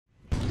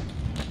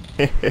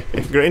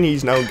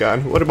Granny's now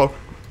gone. What about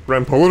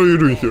Grandpa? What are you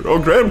doing here? Oh,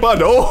 Grandpa,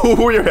 no!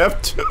 You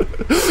have to...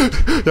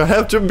 you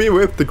have to be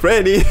with the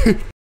Granny.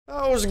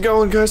 How's it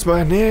going, guys?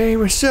 My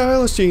name is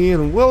DieLessTea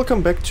and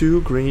welcome back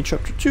to Granny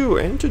Chapter 2.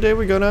 And today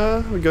we're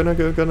gonna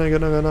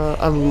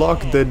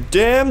unlock the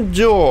damn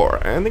door.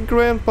 And the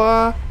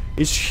Grandpa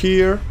is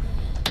here.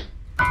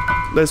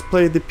 Let's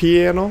play the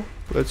piano.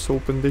 Let's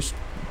open this.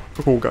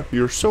 Oh god,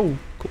 you're so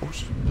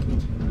close.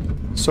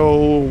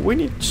 So we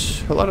need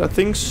a lot of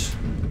things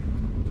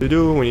to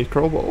do. We need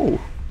crowbar.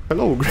 Oh,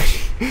 hello, Granny.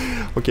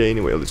 Okay,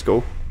 anyway, let's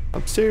go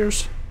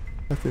upstairs.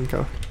 I think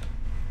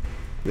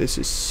this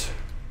is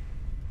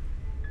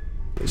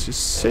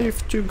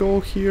safe to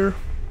go here.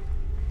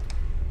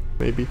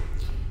 Maybe.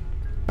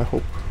 I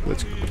hope.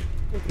 Let's go.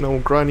 No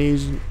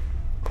grannies.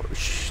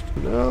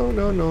 Oh,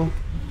 no.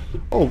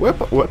 Oh,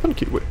 weapon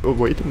key.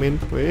 Wait a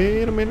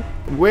minute.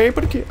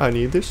 Weapon key. I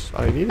need this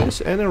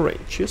and a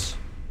wrench. Yes.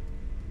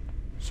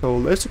 So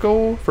let's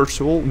go. First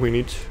of all, we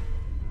need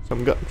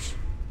some guns.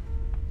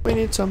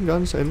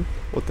 And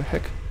what the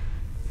heck?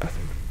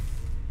 Nothing.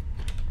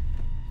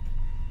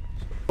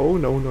 Oh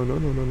no.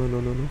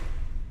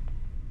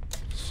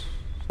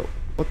 So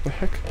what the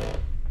heck?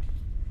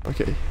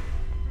 Okay.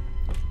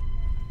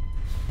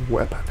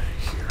 Weapon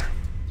here.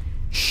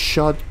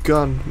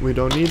 Shotgun. We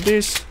don't need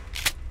this.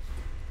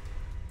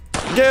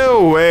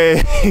 Go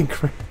away,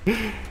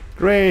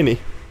 Granny.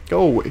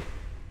 Go away.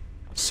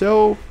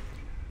 So,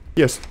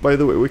 yes. By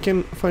the way, we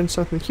can find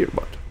something here,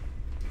 but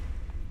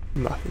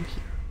nothing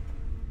here.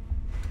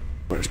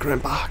 Where's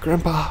Grandpa?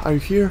 Grandpa, are you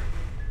here?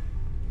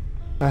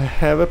 I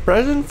have a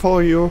present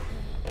for you.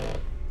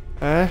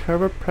 I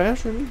have a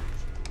present.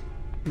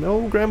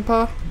 No,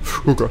 Grandpa.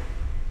 Okay.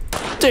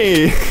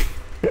 Dang.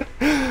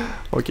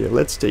 Okay,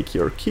 let's take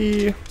your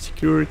key.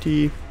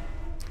 Security.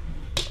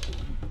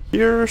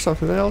 Here,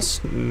 something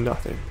else.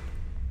 Nothing.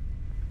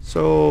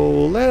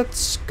 So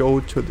let's go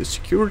to the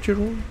security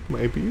room.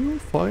 Maybe you'll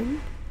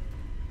find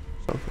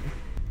something.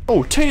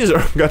 Oh,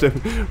 taser! Got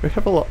him. We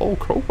have a lot. Oh,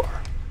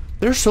 crowbar.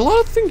 There's a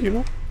lot of things, you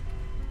know.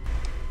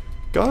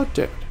 God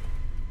damn it.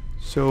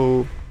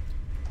 So,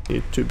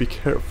 need to be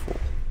careful.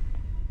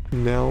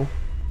 Now,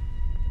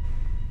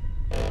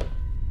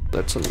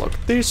 let's unlock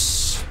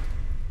this.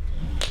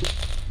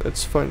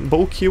 Let's find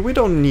bow key. We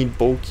don't need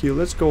bow key.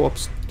 Let's go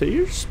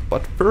upstairs.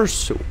 But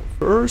first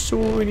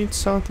we need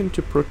something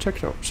to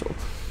protect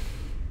ourselves.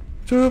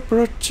 So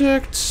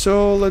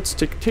let's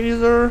take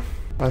taser.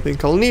 I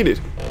think I'll need it.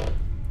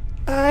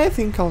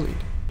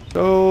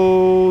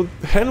 So,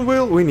 hand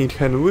wheel, we need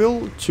hand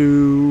wheel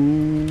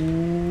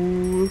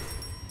to...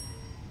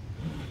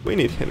 We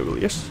need hand wheel,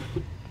 yes.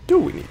 Do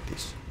we need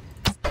this?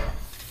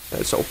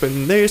 Let's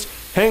open this.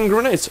 Hand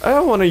grenades, I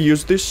wanna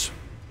use this.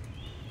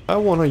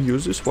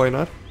 Why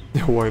not?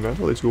 Why not?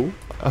 Let's go.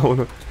 I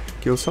wanna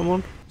kill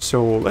someone.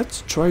 So,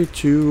 let's try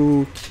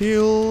to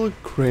kill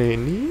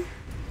Granny.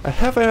 I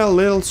have a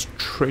little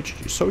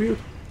strategy, so you...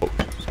 Oh,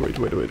 wait.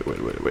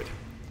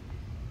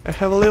 I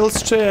have a little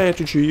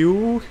strategy.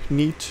 You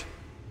need...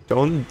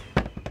 Don't...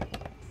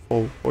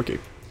 Oh, okay.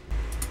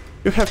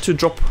 You have to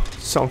drop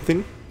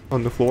something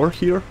on the floor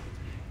here.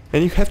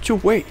 And you have to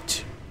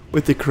wait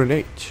with the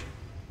grenade.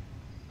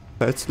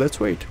 Let's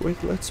wait.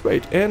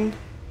 And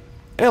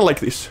like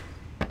this.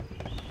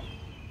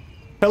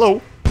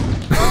 Hello.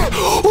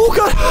 Oh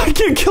god, I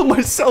can't kill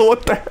myself.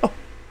 What the hell?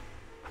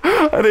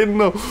 I didn't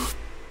know.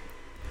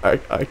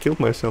 I killed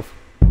myself.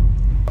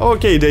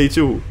 Okay, day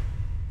 2.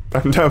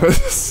 I'm done with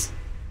this.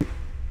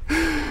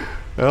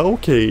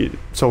 Okay,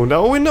 so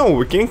now we know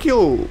we can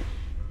kill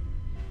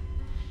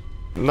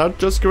not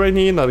just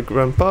Granny, not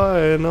Grandpa,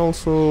 and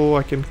also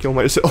I can kill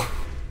myself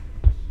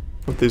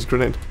with this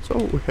grenade. So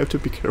we have to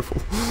be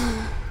careful.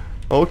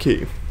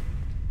 Okay,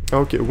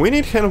 we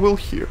need hand wheel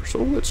here. So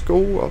let's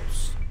go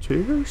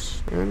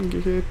upstairs and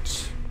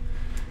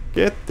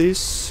get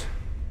this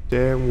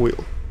damn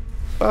wheel.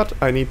 But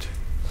I need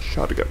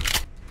shotgun.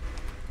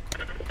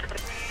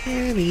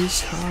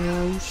 Granny's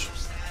house.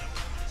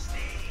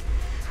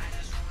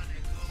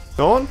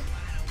 On?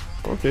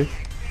 Okay.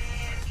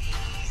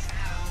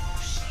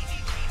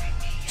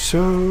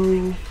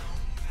 So...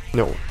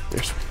 No,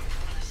 there's...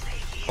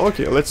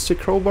 Okay, let's take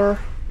crowbar.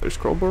 There's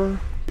crowbar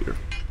here.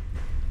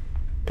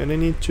 And I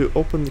need to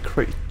open the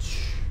crate.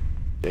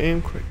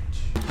 Damn crate.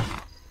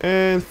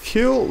 And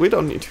fuel, we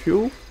don't need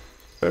fuel.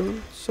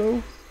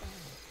 So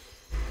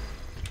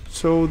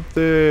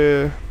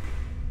the...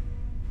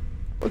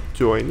 What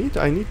do I need?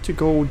 I need to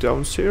go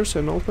downstairs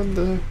and open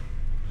the...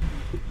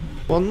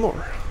 One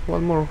more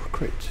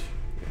crate.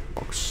 Yeah,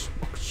 box.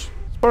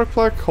 Spark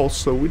plug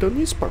also, we don't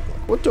need spark plug.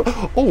 What do...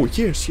 Oh,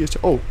 yes.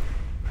 Oh,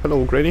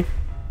 hello, Granny.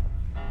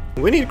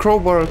 We need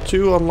crowbar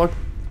to unlock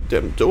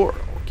damn door.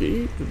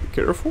 Okay, be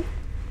careful.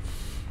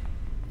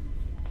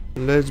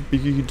 Let's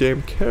be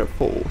damn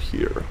careful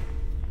here.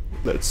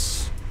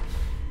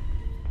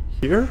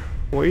 Here?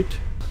 Wait.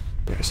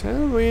 Yes,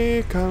 and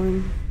we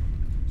coming.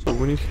 So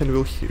we need hand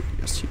wheel here.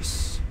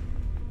 Yes.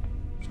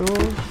 So,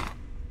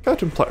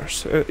 cotton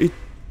pliers.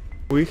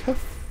 We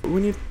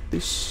need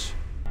this.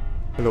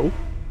 Hello?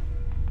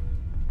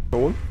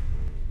 Go on.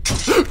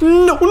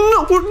 No,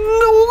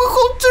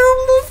 Hunter,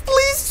 move,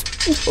 please.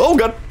 Oh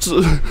god.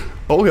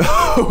 Oh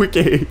god.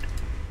 Okay.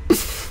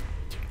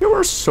 You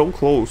were so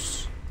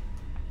close.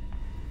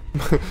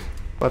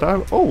 But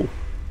I'm. Oh.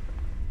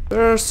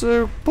 There's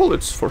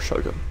bullets for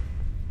shotgun.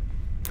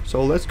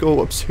 So let's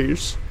go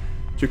upstairs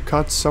to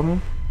cut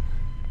some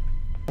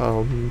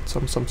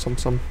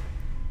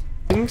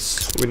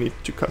things we need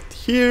to cut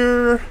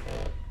here.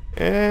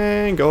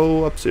 And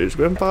go upstairs,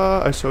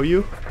 Grandpa. I saw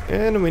you.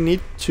 And we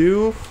need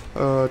to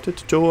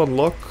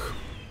unlock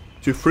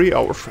to free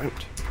our friend.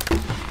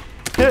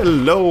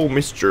 Hello,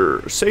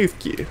 Mr. Safe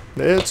Key.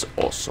 That's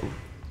awesome.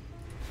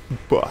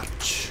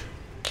 But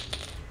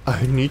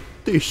I need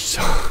this.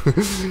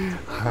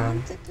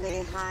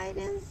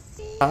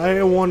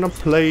 I wanna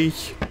play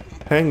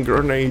hand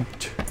grenade.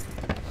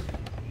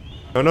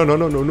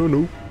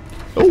 No.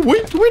 Oh,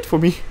 wait for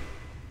me.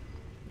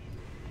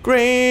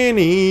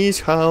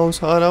 Granny's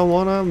house, I don't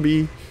wanna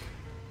be.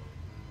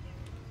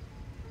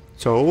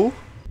 So,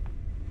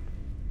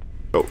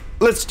 oh,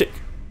 let's take.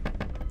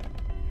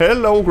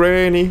 Hello,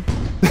 Granny.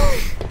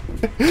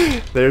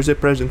 There's a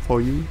present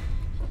for you.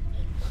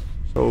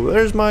 So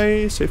there's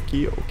my safe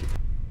key. Okay.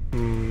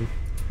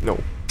 No,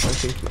 I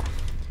think not.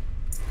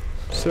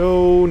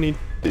 So need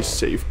this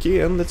safe key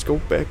and let's go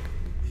back.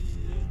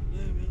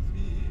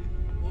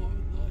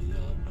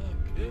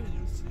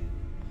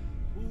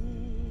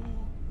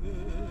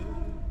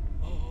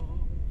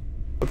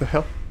 What the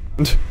hell?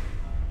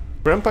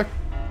 Grandpa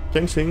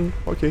can sing.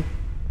 Okay.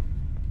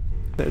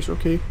 That's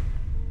okay.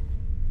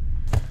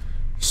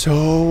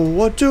 So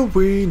what do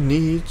we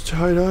need?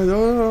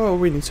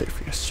 We need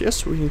safe.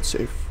 Yes, we need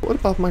safe. What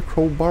about my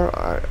crowbar?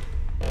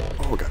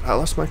 Oh god, I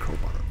lost my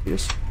crowbar.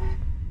 Yes.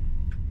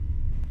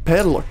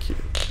 Padlock key.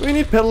 We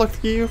need padlock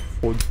key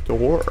for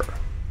door.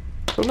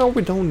 So now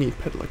we don't need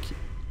padlock key.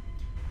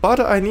 But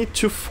I need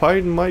to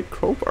find my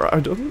crowbar.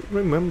 I don't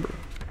remember.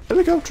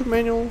 Helicopter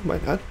manual, my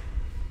bad.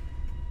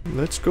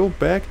 Let's go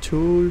back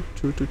to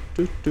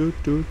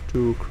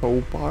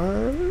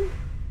crowbar.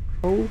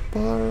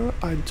 Crowbar.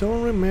 I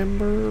don't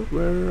remember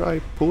where I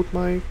put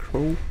my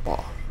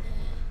crowbar.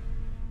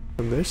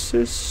 And this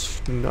is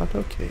not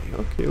okay.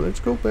 Okay, let's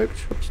go back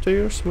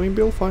upstairs.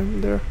 Maybe I'll find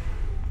it there.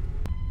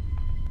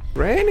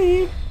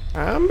 Granny,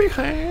 I'm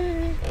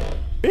behind.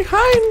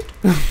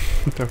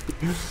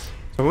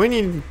 So we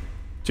need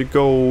to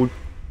go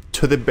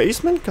to the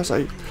basement because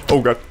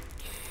oh god.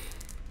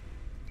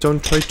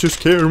 Don't try to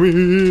scare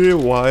me.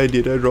 Why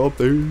did I drop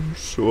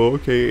this?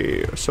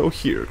 Okay, so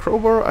here,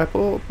 crowbar,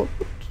 apple.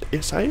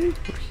 Yes, I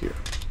put here.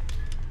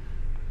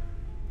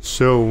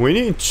 So we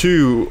need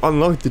to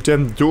unlock the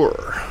damn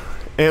door.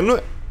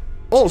 And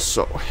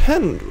also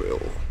hand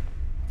wheel.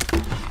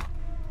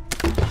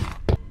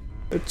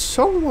 It's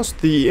almost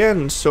the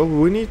end, so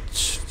we need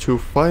to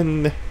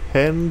find the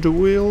hand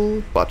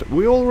wheel. But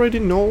we already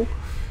know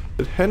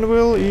that hand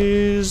wheel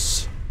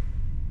is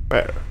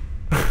where?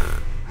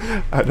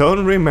 I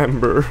don't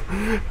remember.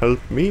 Help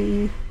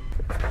me.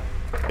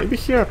 Maybe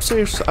here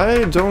upstairs.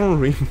 I don't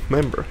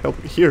remember.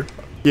 Help me here.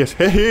 Yes,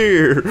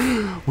 here.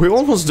 We're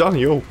almost done,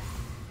 yo.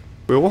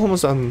 We're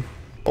almost done.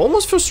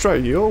 Almost first try,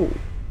 yo.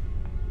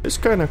 It's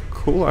kind of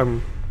cool.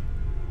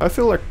 I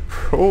feel like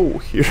pro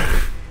here.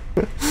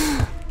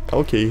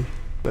 Okay,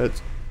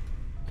 that's.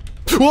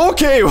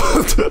 Okay.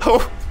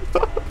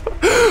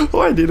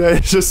 Why did I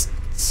just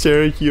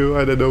stare at you?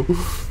 I don't know.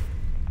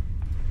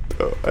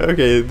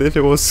 Okay, that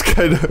was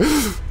kind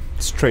of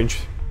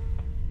strange.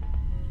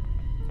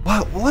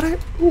 What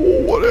have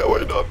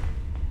I done?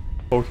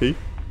 Okay.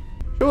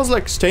 She was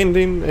like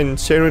standing and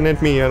staring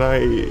at me and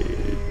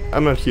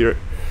I'm not here.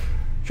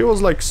 She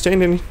was like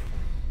standing,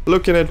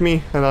 looking at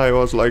me and I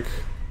was like,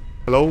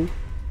 hello?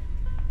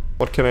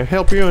 What can I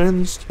help you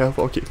and stuff?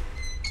 Okay.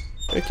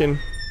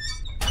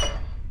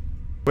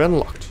 We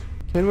unlocked.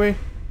 Can we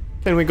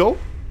go?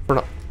 For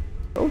now.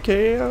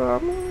 Okay,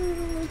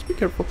 let's be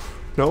careful.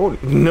 No.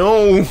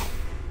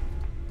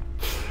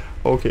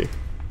 Okay.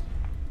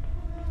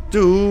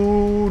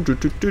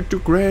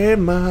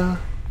 Grandma.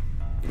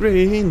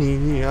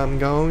 Granny, I'm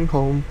going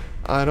home.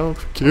 I don't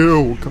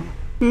care.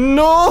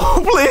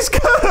 No, please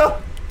come.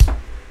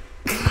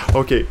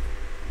 Okay.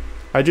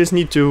 I just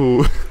need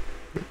to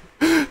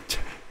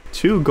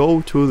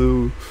go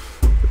to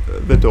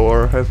the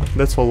door.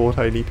 That's all what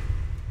I need.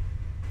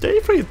 Day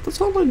 3. That's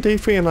all on day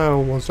 3 and I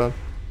almost done.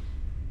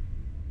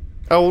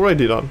 I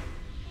already done.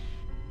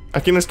 I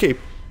can escape.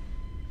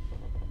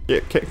 Yeah,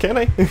 can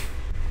I?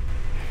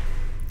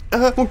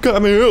 Oh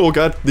god, oh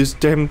god, this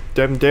damn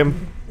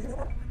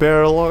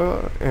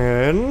barrel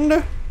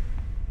and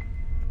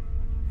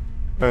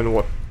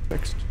what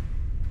next?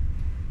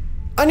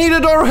 I need a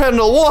door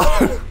handle.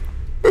 What?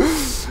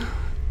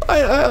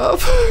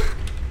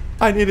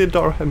 I need a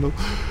door handle.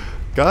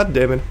 God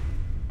damn it.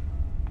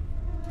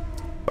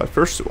 But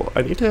first of all,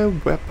 I need a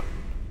weapon.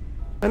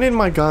 I need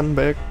my gun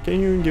back. Can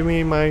you give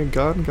me my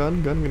gun?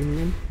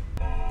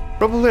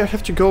 Probably I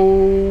have to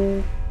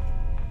go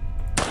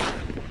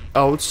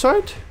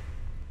outside.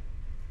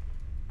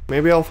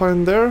 Maybe I'll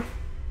find there.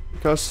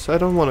 Because I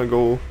don't want to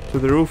go to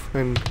the roof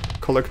and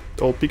collect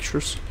all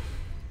pictures.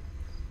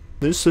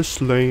 This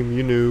is lame,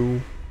 you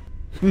know.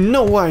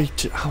 No,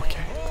 wait.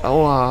 Okay.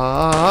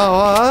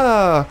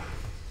 Oh,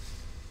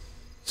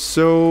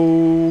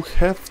 So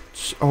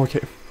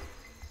okay.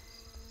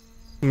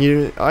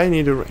 I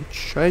need a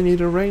wrench. I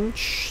need a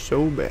wrench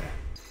so bad.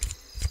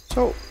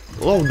 So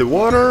load the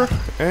water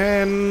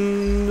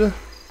and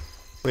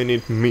we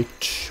need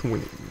meat. We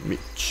need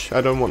meat.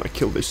 I don't want to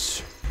kill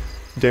this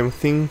damn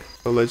thing.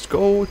 So let's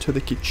go to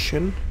the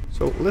kitchen.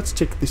 So let's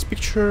take this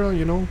picture,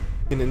 you know,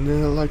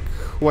 in like,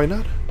 why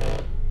not?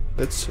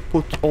 Let's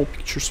put all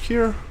pictures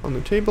here on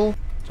the table.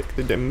 Take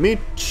the damn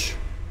meat.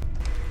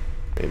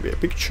 Maybe a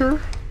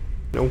picture.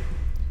 No.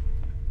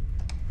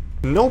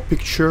 No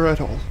picture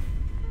at all.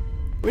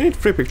 We need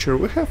 3 picture.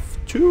 We have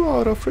 2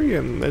 out of 3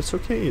 and that's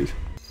okay.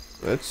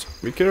 Let's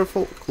be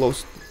careful.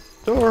 Close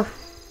the door.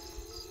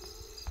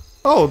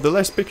 Oh, the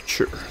last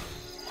picture.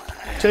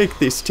 Take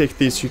this,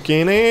 you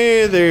can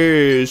eat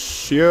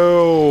this,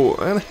 yo.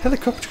 And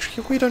helicopter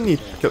key, we don't need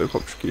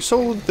helicopter key.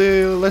 So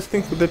the last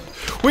thing that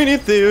we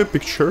need the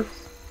picture.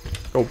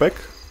 Go back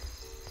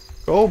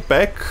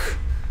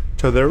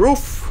to the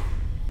roof.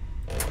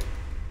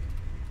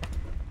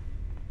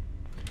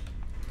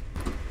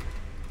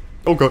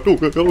 Oh god, oh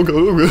god, oh god,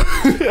 oh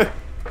god.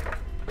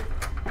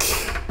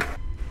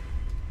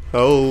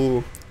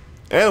 Oh,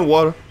 and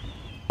water.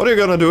 What are you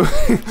gonna do?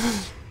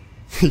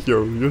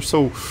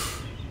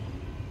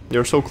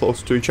 You're so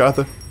close to each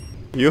other.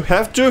 You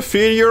have to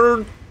feed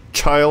your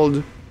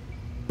child.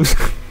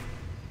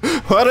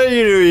 What are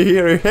you doing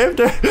here?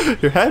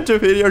 You have to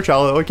feed your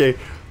child. Okay,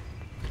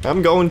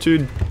 I'm going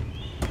to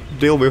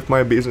deal with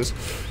my business.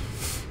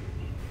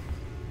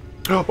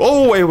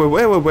 Oh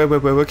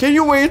wait! Can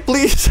you wait,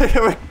 please? I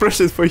have a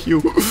present for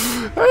you.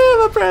 I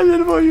have a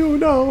present for you.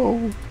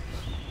 No.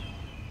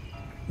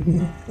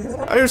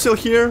 Are you still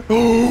here?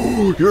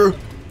 Oh, you're.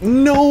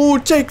 No,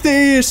 take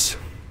this.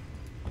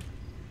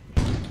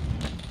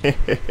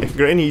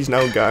 Granny's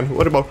now gone.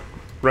 What about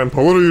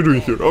Grandpa? What are you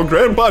doing here? Oh,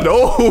 Grandpa,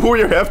 no!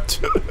 You have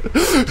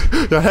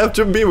to. You have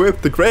to be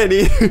with the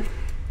granny.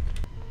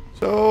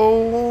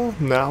 So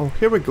now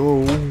here we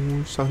go.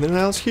 Something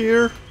else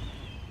here.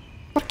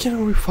 What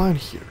can we find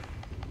here?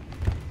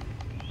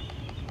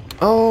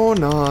 Oh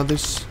no,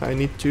 this I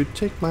need to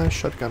take my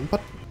shotgun,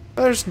 but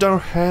there's no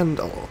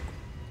handle.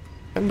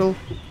 Handle.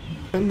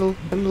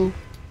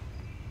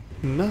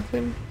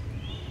 Nothing.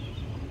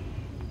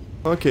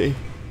 Okay.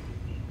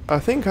 I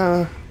think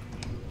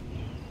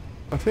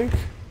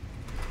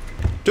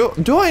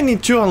do I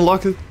need to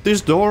unlock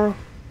this door?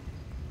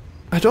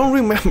 I don't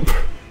remember.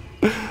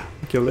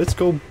 Okay, let's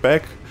go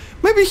back.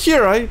 Maybe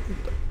here. I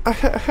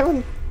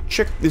haven't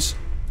checked this.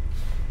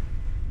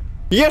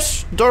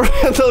 Yes, door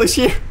handle is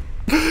here.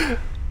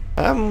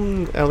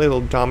 I'm a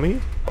little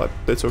dummy, but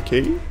that's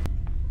okay.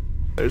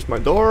 There's my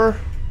door.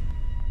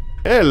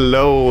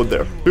 Hello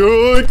there.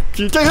 Oh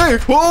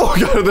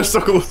god, they're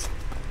so close.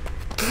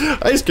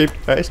 I escaped.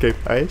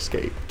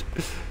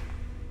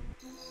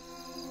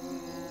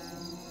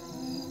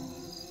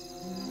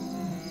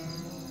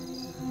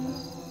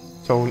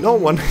 So no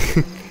one.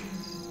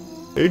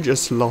 They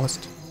just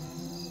lost.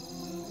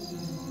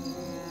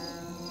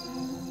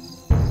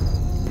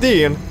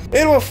 The end.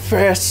 It was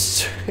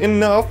fast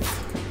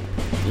enough,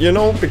 you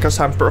know, because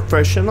I'm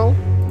professional.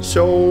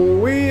 So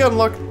we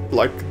unlocked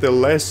like the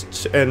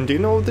last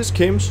ending of this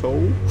game,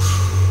 so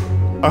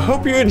I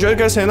hope you enjoyed,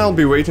 guys, and I'll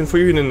be waiting for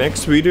you in the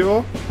next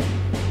video.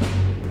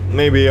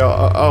 Maybe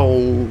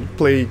I'll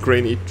play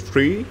Granny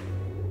 3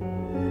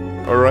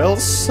 or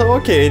else.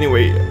 Okay,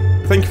 anyway,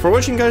 thank you for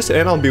watching, guys,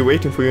 and I'll be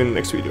waiting for you in the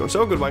next video,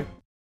 so goodbye.